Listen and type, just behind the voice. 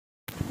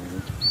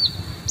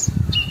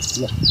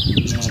हुनु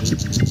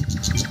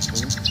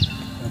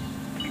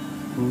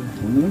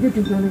के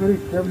चिन्ताले गरी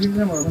ट्राभलिङ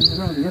नै भन्छ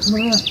यसमा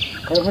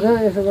खरखरा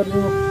यसो गर्नु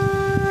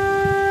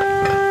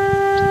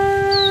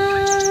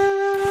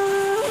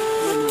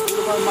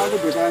मालको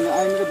भेटाएन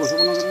आइने त भोसो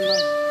बनाउँदैन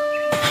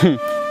त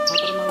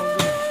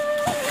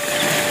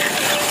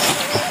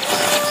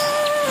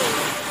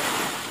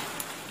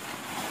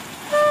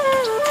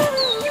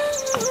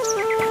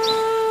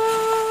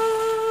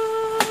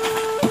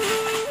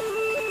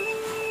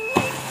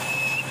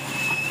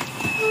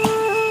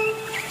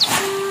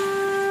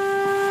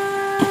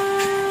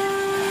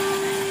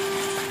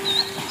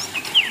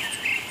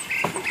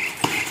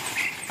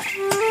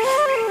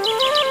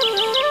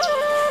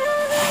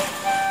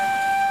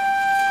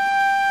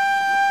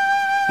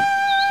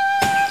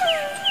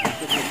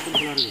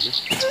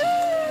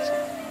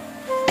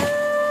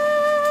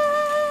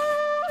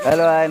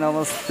हेलो हाई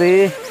नमस्ते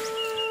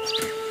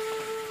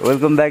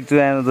welcome back to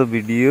another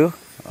video.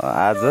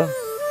 आज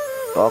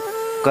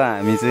टक्क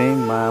हामी चाहिँ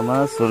मामा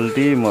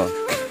सोल्टी म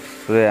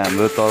पुरै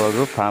हाम्रो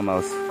तलको फार्म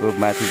हाउसको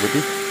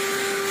माथिपट्टि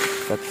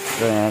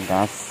टक्क यहाँ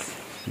घाँस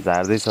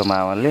झार्दैछ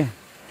मामाले।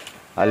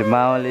 अहिले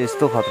मामाले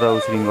यस्तो खतरा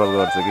उश्रिङ्गल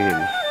गर्छ कि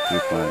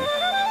फेरि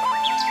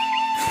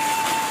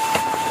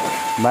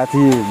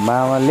माथि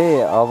मामाले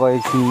अब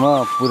एकछिनमा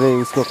पुरै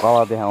उसको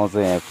कला देखाउँछ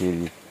यहाँ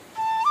फेरि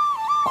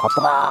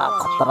खतरा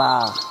खतरा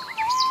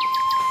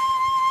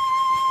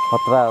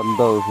खतरा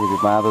अन्त फेरि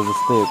मादो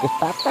जस्तै हो कि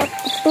टाप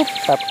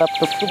टाप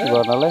टुप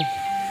गर्नलाई।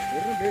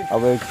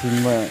 अब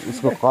एकछिनमा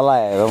उसको कला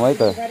हेरौँ है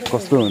त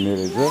कस्तो हुने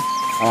रहेछ।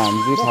 हामी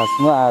चाहिँ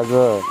खासमा आज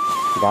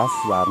घाँस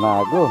झार्न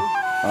आएको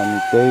अनि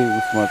त्यही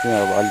उसमा चाहिँ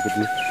अब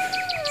अलिकति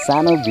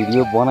सानो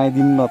भिडियो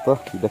बनाइदिउँ न त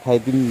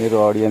देखाइदिउँ मेरो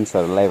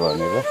अडियन्सहरूलाई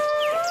भनेर।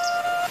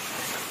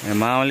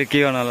 मामाले के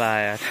गर्न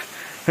लायो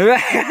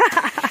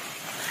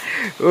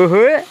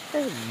ओहो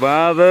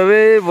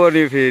बाँदरै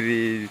बन्यो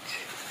फेरि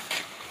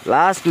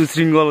लास्ट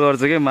उश्रिङ्गल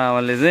गर्छ क्या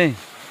मामाले चाहिँ।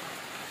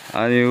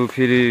 अनि ऊ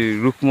फेरि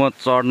रुखमा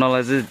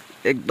चढ्नलाई चाहिँ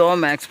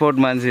एकदम एक्सपर्ट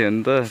मान्छे हो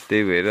नि त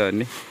त्यही भएर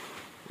अनि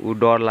ऊ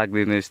डर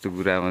लाग्दैन यस्तो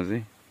कुरामा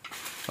चाहिँ।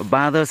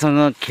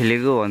 बाँदरसँग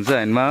खेलेको भन्छ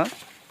होइन मामा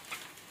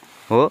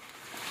हो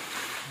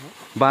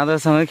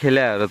बाँदरसँग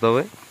खेले हो र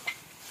तपाईँ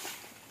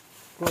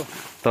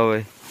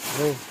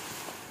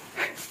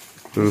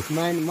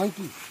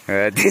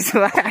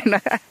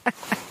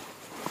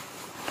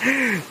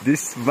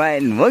This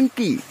mine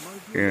monkey.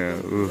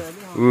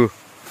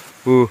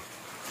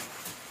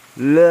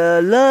 La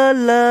la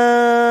la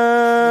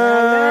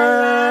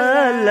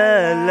la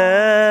la.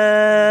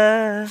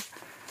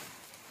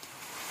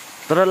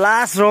 तर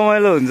लास्ट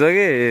रमाइलो हुन्छ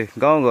कि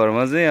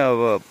गाउँघरमा चाहिँ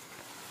अब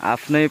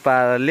आफ्नै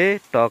पाराले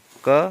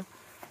टक्क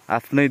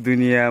आफ्नै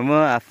दुनियाँमा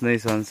आफ्नै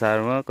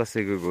संसारमा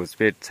कसैको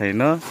घुसपेट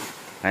छैन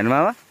होइन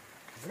मामा।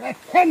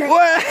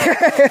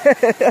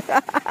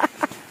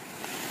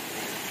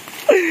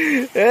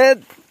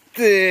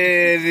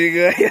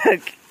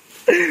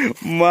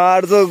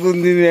 मार्छ कुन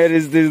दिन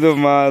म्यारेज त्यस्तो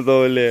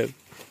माधवले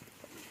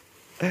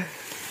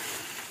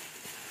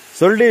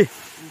सोल्टी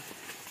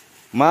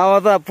मामा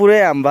त पुरै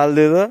हाम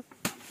फाल्दियो त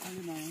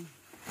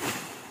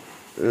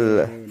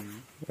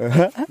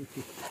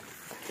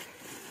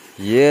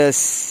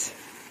यस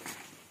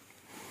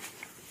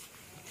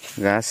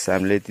घाँस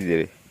हामीले यति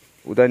धेरै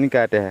उता नि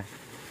काटे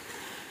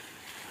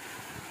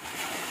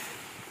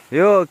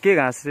यो के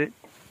घाँस रे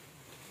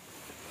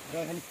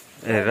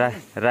ए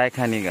राई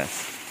खाने घाँस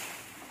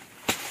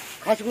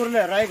खास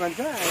कुरोले राई भन्छ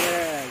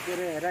के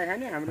रे राई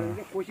खाने हाम्रो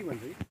कोसी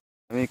भन्छ।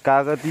 हामी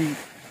कागती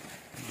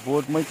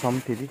बोटमै छौँ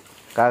फेरि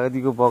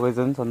कागतीको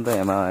बगैँचा पनि छ नि त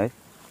हेमा है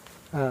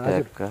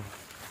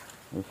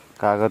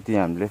कागती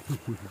हामीले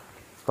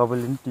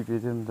तपाईँले पनि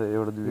टिपेको थियो नि त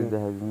एउटा दुई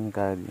देखाइदिनु नि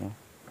कागती यहाँ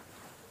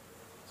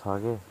छ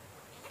के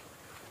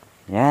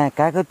यहाँ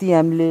कागती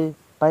हामीले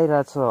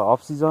पाइरहेको छ अफ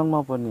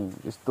सिजनमा पनि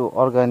यस्तो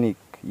अर्ग्यानिक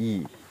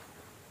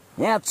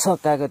यहाँ छ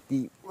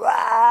कागती।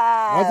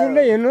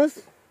 हजुरले हेर्नुहोस्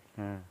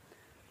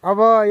अब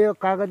यो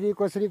कागती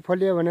कसरी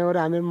फल्यो भनेर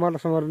हामी मल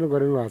समर्पण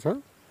गरिनु भएको छ।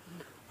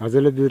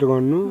 हजुरले बिउट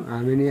गर्नु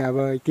हामी नि अब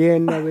के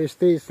अब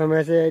यस्तै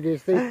समस्या अहिले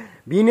यस्तै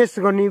बिजनेस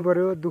गर्नै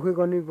पर्यो दुःख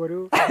गर्नै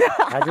पर्यो।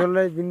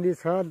 हजुरलाई बिन्दी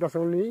छ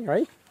दसाउने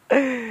है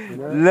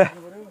ल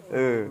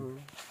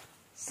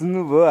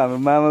सुन्नुभयो हाम्रो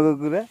मामाको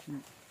कुरा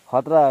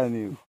खतरा हो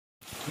नि।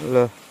 ल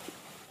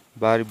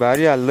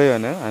बारी हाल्दै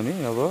होइन हामी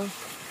अब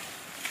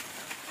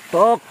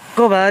टक्क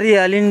भारी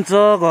हालिन्छ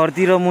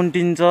घरतिर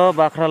मुन्टिन्छ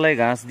बाख्रालाई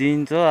घाँस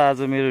दिइन्छ। आज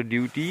मेरो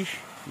ड्युटी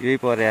यही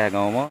पर्या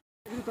गाउँमा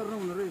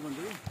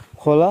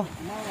खोला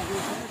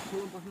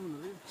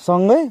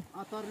सँगै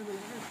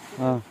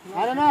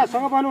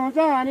सँग पाउनुहुन्छ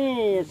अनि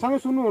सँगै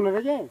सुन्नु हुनु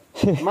के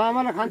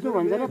मामालाई खान्छु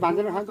भन्छ र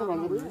भान्जाले खान्छु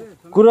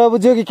भन्छ कुरा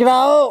बुझ्यो कि केटा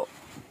हो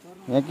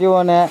यहाँ के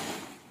भने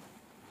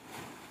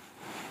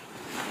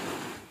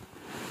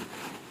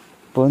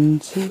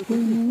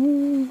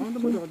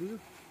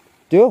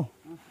त्यो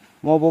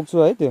म बोक्छु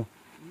है त्यो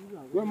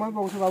म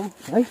बोक्छु बाबु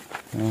है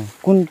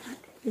कुन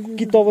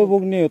कि तपाईँ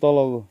बोक्ने हो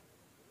तलको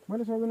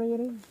मैले सक्दैन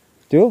यार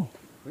त्यो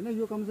हैन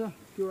यो कम छ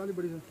त्यो अलि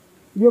बढी छ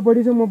यो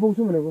बढी छ म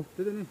बोक्छु भनेको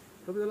त्यतै नि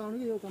तपाईले लाउने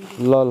कि यो कम छ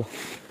ल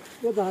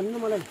यो धर्नु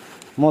मलाई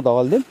म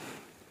धगल्दिम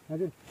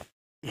हजुर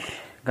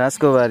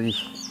घाँसको बारी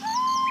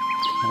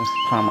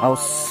फार्म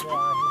हाउस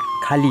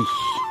खाली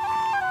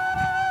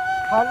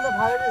खाल्न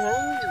फालेको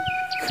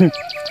छैन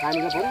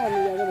खानेको पर्यो अनि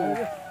ज्यादा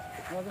भयो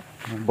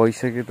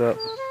भइसक्यो त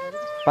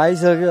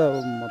पाइसक्यो अब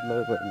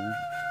मतलब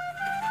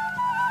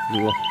ल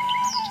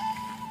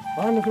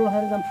खानु सुरु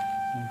खाएर जाम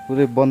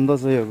पुरै बन्द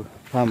छ यो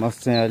फार्म हाउस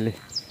चाहिँ अहिले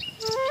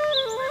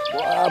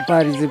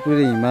पारी चाहिँ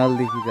पुरै हिमाल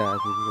देखिरहेको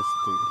थियो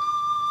जस्तो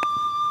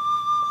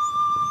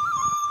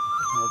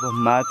अब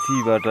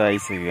माथिबाट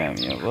आइसक्यो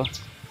हामी अब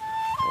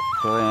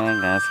यहाँ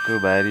घाँसको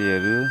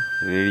बारीहरू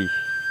रेडी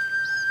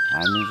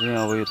हामी चाहिँ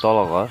अब यो तल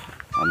घर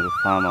हाम्रो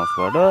फार्म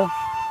हाउसबाट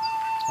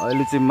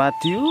अहिले चाहिँ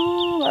माथि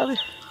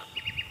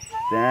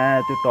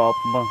त्यहाँ त्यो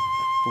टपमा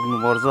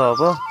पुग्नुपर्छ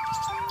अब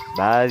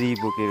भारी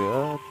बोकेर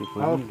त्यो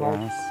पनि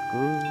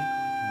घाँसको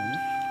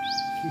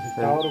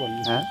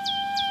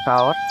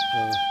टावर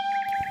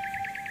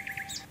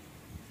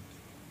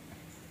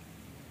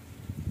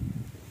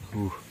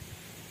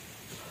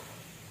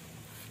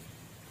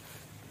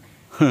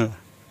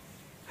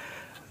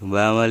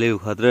बामाले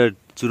खतरा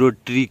चुरो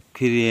ट्रिक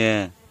फेरि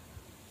यहाँ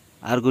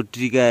अर्को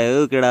ट्रिक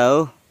आयो केडा हो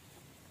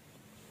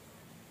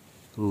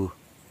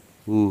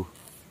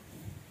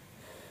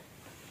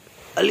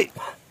अलिक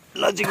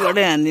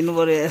नजिकबाटै हानिदिनु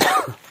पर्यो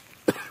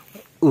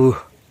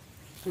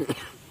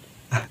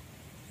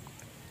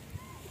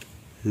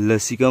ल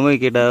सिकमै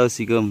केटा हो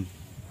सिकम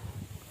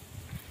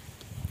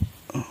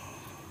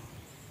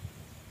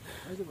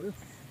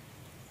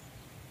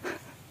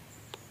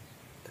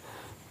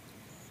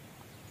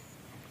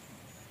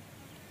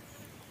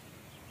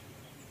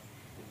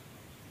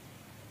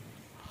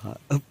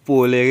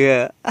पोले क्या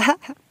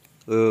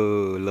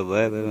ल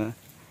भयो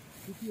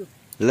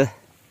ल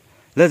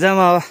ल जाम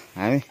अब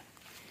हामी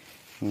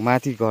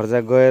माथि घर जा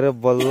गएर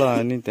बल्ल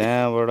अनि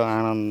त्यहाँबाट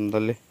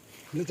आनन्दले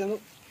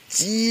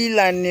चिल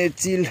हान्ने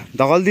चिल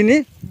धगल्दिने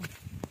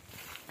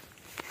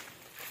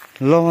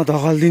ल म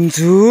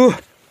धगल्दिन्छु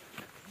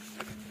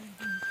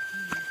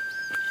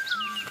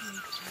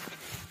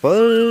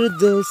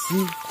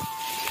परदेशी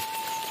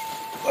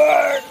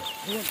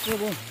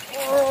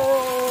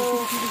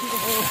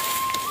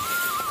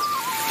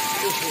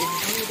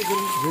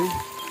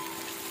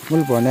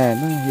मैले भने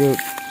होइन यो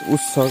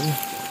उस छ कि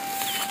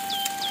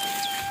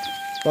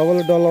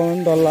तपाईँले डल्लाउनु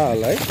पनि डल्ला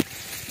होला है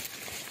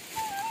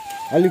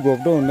अलिक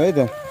घोप्टो हुँदा है त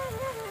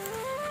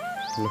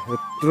ल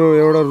यत्रो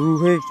एउटा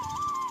रुखै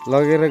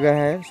लगेर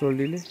गए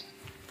सोल्टीले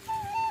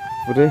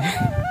पुरै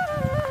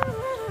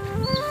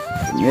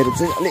मेरो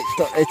चाहिँ अलिक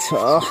तरै छ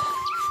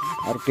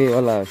अर्कै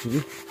होला फेरि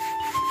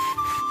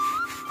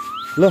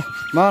ल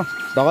म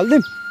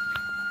धगल्दिनु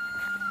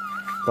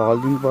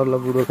पर्ला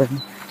बुढो पनि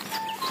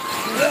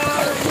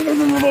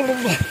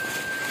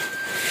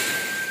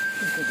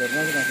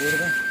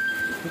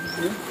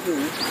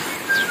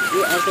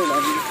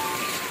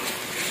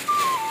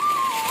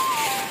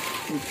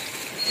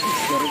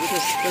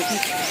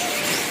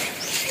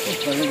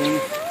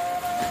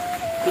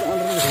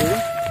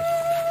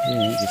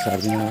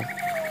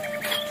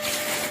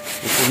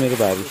मेरो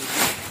भारी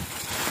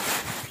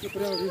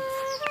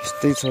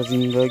यस्तै छ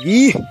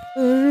जिन्दगी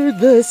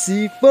परदेशी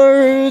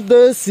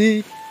परदेशी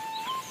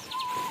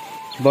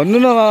भन्नु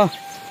न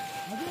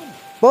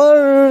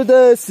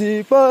परदेशी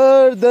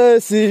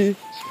परदेशी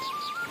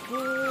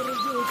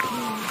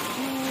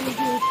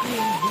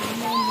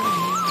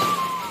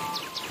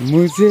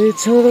मुझे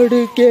छोड़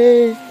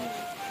के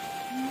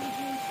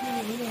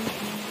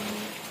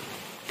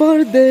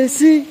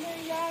परदेशी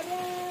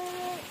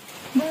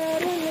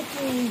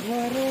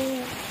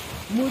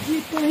मुझे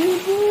कहीं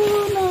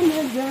भूल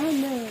न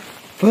जाना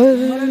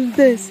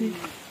परदेशी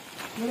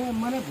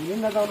मलाई भुले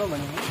नजाउनु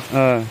भने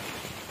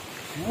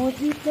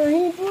मुझे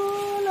कहीं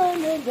भूल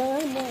न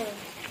जाना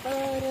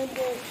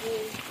परदेशी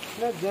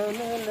न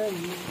जाना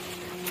नहीं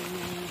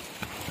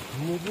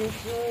मुझे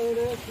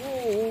छोड़ के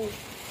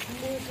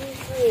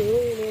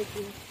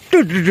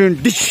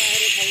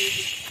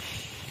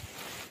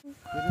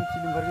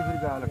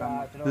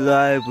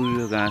लाए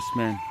पुग्यो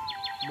घाँसमा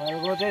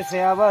बलको चाहिँ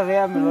स्याबा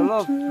स्याब मिलो ल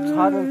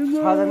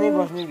छादा नै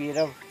बस्ने भिर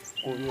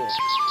कोयो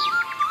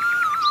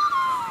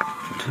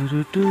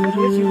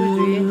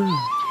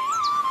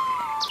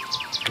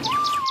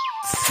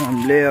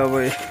हामीले अब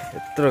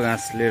यत्रो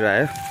घाँस लिएर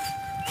आयो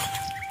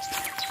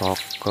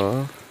टक्क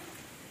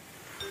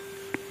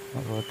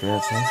अब त्यहाँ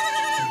छ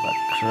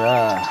बाख्रा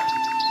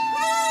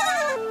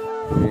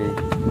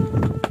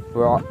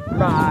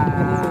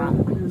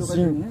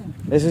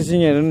यसो सिङ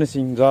हेर्नु न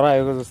सिङ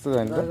जराएको जस्तो छ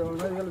नि त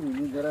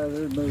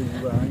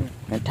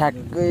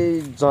ठ्याक्कै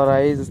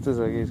जराए जस्तो छ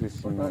कि यसको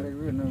सिङ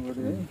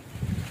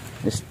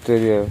यस्तो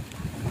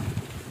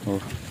हो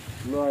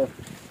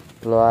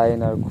ल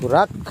आएन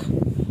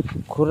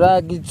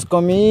खुराक इज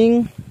कमिङ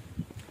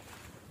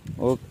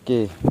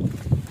ओके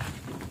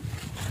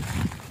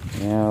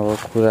यहाँ अब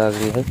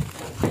खुराकलाई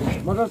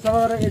मतलब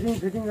सबै एडिङ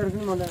फिटिङ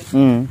गर्छन् मलाई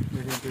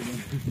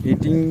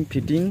इटिङ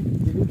फिटिङ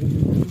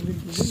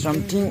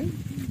समथिङ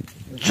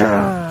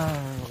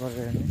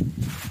गरेर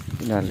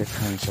यिनीहरूले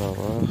खान्छ अब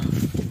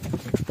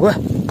वाह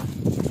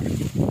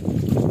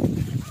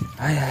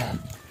हाय हाय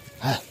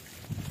हाय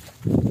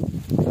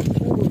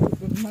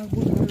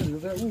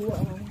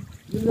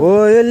ओ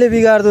यसले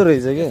बिगार्दो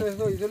रहेछ के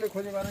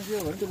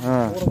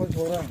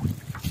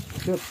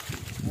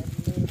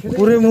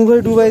पुरै मुखै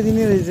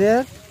डुबाइदिने रहेछ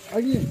यार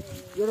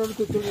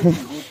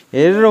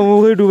हेरेर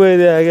मुखै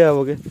डुबाइदियो क्या अब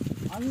के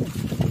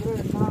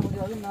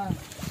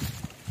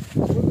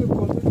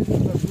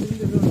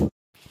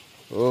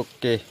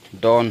ओके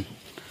डन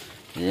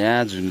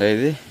यहाँ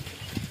झुन्डाइदिए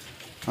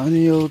अनि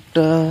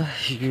एउटा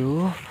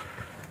यो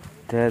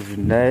त्यहाँ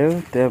झुन्डायो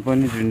त्यहाँ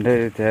पनि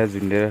झुन्डायो त्यहाँ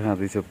झुन्डेर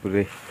खाँदैछ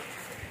पुरै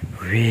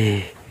वे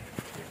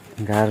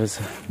गाह्रो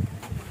छ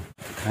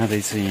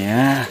खाँदैछ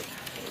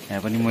यहाँ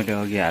पनि मैले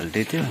अघि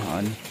हाल्दै थियो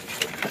अनि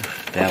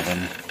त्यहाँ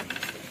पनि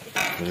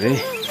पुरै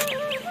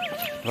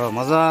र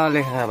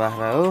मजाले खा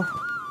बाख्रा हो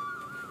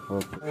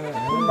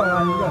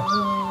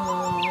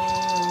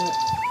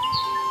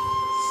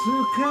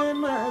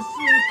सुखमा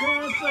सुख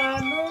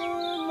सानो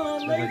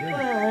मलाई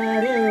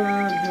पर्यो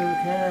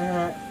दुःख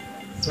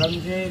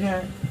सम्झेर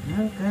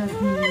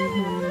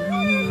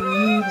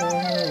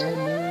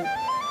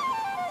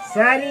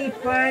सारी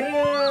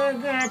पर्यो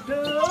गाँठो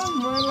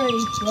मलाई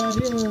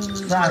पर्यो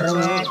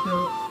गाँठो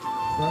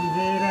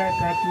सम्झेर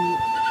काटी